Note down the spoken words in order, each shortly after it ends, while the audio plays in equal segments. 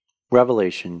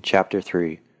Revelation chapter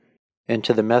 3. And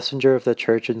to the messenger of the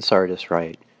church in Sardis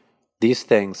write, These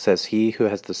things says he who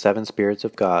has the 7 spirits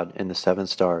of God and the 7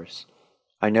 stars.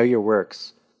 I know your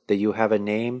works, that you have a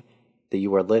name, that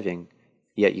you are living,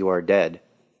 yet you are dead.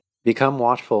 Become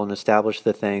watchful and establish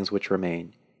the things which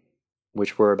remain,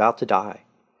 which were about to die,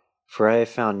 for I have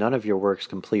found none of your works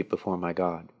complete before my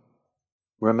God.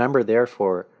 Remember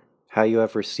therefore how you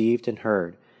have received and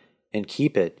heard, and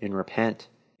keep it and repent.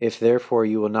 If therefore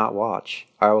you will not watch,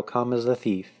 I will come as a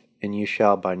thief, and you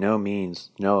shall by no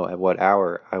means know at what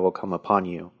hour I will come upon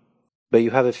you. But you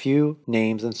have a few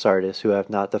names in Sardis who have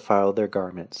not defiled their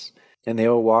garments, and they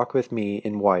will walk with me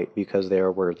in white because they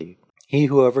are worthy. He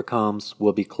who overcomes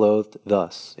will be clothed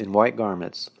thus, in white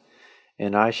garments,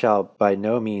 and I shall by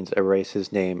no means erase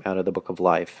his name out of the book of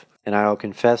life, and I will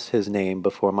confess his name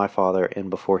before my Father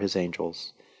and before his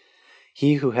angels.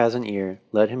 He who has an ear,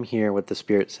 let him hear what the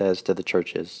Spirit says to the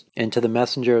churches. And to the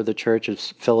messenger of the church of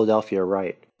Philadelphia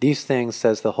write, These things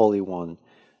says the Holy One,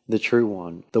 the true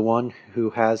One, the one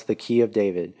who has the key of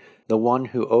David, the one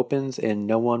who opens and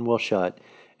no one will shut,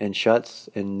 and shuts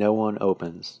and no one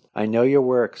opens. I know your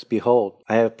works. Behold,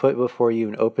 I have put before you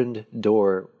an opened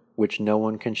door which no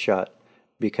one can shut,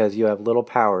 because you have little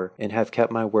power, and have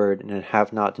kept my word, and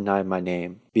have not denied my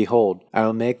name. Behold, I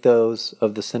will make those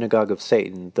of the synagogue of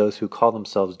Satan, those who call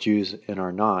themselves Jews and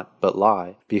are not, but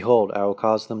lie. Behold, I will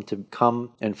cause them to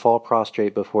come and fall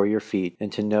prostrate before your feet,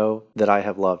 and to know that I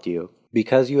have loved you.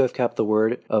 Because you have kept the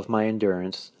word of my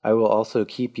endurance, I will also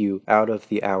keep you out of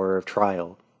the hour of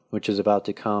trial, which is about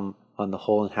to come on the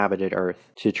whole inhabited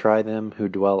earth, to try them who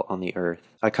dwell on the earth.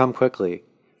 I come quickly.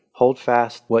 Hold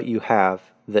fast what you have,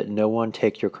 that no one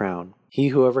take your crown. He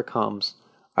who overcomes,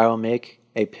 I will make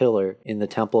a pillar in the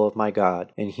temple of my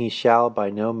God, and he shall by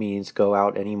no means go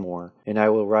out any more. And I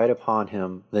will write upon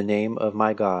him the name of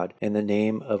my God, and the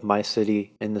name of my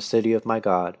city, and the city of my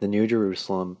God, the New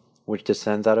Jerusalem, which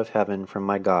descends out of heaven from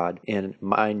my God, and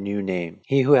my new name.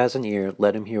 He who has an ear,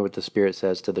 let him hear what the Spirit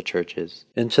says to the churches.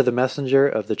 And to the messenger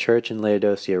of the church in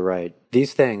Laodicea write,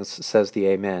 These things says the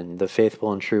Amen, the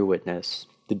faithful and true witness,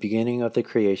 the beginning of the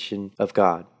creation of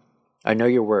God. I know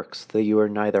your works, that you are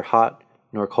neither hot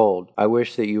nor cold. I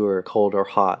wish that you were cold or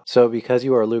hot. So because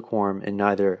you are lukewarm and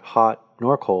neither hot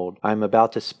nor cold, I am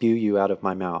about to spew you out of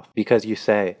my mouth. Because you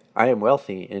say, I am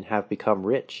wealthy and have become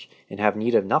rich and have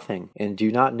need of nothing, and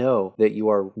do not know that you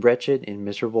are wretched and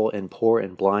miserable and poor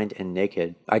and blind and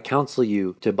naked. I counsel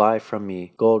you to buy from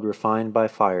me gold refined by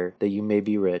fire, that you may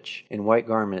be rich, and white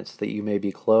garments, that you may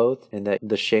be clothed, and that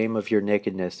the shame of your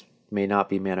nakedness may not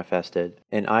be manifested,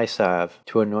 and eye salve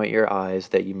to anoint your eyes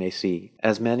that you may see.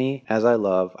 As many as I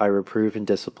love, I reprove and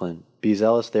discipline. Be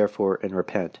zealous therefore and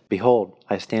repent. Behold,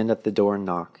 I stand at the door and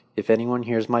knock. If anyone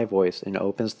hears my voice and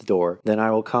opens the door, then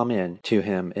I will come in to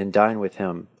him and dine with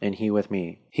him, and he with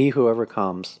me. He who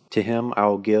overcomes, to him I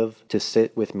will give to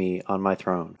sit with me on my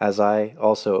throne, as I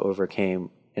also overcame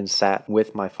and sat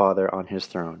with my Father on his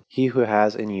throne. He who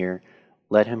has an ear,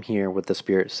 let him hear what the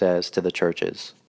Spirit says to the churches.